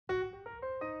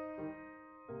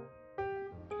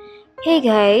Hey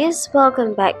guys,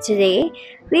 welcome back. Today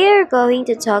we are going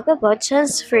to talk about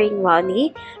transferring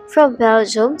money from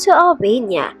Belgium to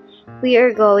Albania. We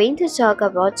are going to talk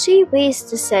about 3 ways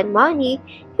to send money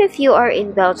if you are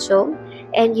in Belgium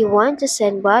and you want to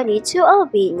send money to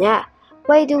Albania.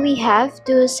 Why do we have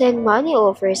to send money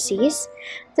overseas?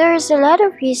 There's a lot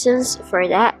of reasons for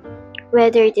that.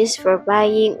 Whether it is for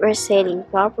buying or selling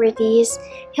properties,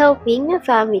 helping a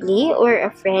family or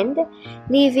a friend,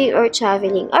 living or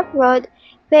traveling abroad,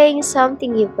 paying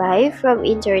something you buy from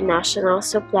international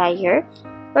supplier,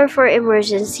 or for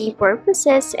emergency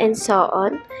purposes and so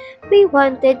on, we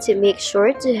wanted to make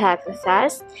sure to have a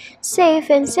fast,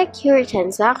 safe, and secure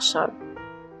transaction.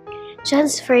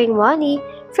 Transferring money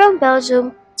from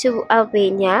Belgium to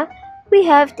Albania, we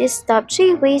have these top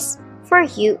 3 ways for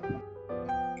you.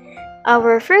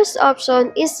 Our first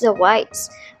option is the WISE.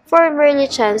 Formerly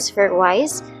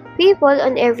TransferWise, people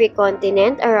on every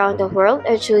continent around the world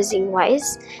are choosing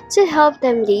WISE to help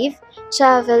them live,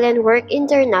 travel, and work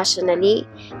internationally.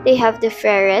 They have the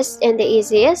fairest and the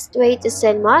easiest way to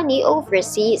send money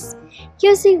overseas.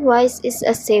 Using WISE is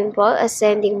as simple as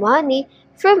sending money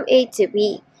from A to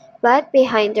B. But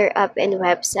behind their app and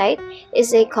website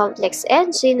is a complex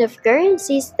engine of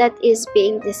currencies that is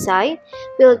being designed,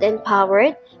 built, and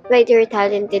powered by their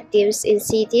talented teams in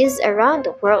cities around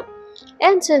the world.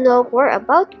 And to know more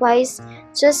about WISE,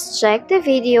 just check the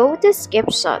video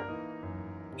description.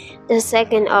 The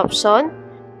second option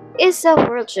is the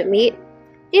World Remit.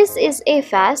 This is a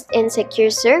fast and secure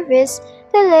service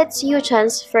that lets you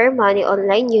transfer money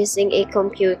online using a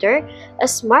computer, a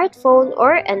smartphone,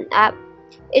 or an app.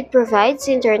 It provides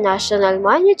international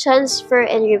money transfer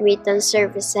and remittance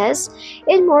services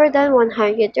in more than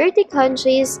 130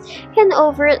 countries and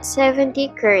over 70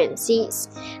 currencies.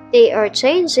 They are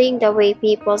changing the way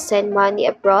people send money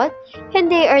abroad, and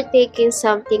they are taking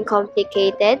something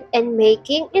complicated and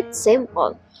making it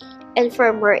simple. And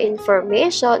for more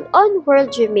information on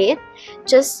World Remit,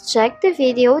 just check the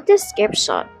video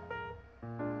description.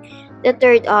 The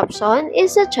third option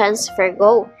is the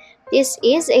TransferGo. This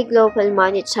is a global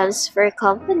money transfer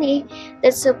company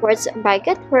that supports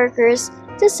migrant workers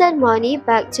to send money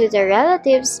back to their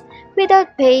relatives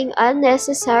without paying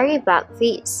unnecessary bank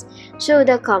fees. Through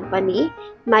the company,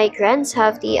 migrants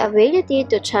have the ability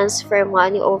to transfer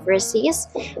money overseas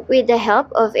with the help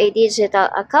of a digital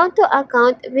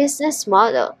account-to-account business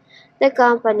model. The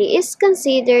company is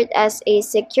considered as a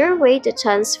secure way to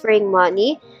transferring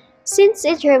money since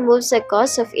it removes the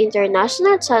cost of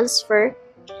international transfer.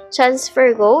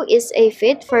 TransferGo is a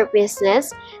fit for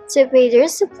business to pay their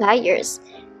suppliers.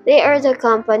 They are the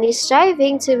company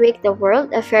striving to make the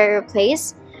world a fairer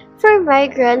place for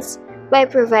migrants by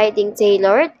providing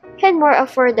tailored and more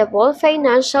affordable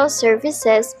financial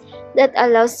services that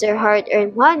allows their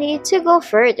hard-earned money to go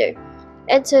further.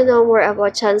 And to know more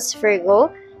about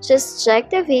TransferGo, just check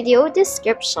the video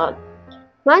description.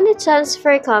 Money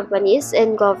transfer companies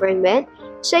and government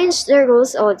change the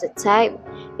rules all the time.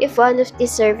 If one of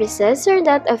these services are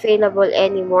not available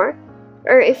anymore,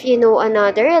 or if you know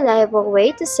another reliable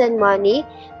way to send money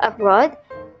abroad,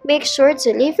 make sure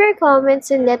to leave your comments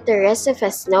and let the rest of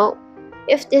us know.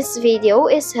 If this video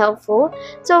is helpful,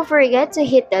 don't forget to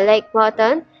hit the like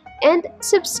button and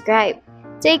subscribe.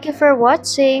 Thank you for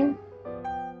watching.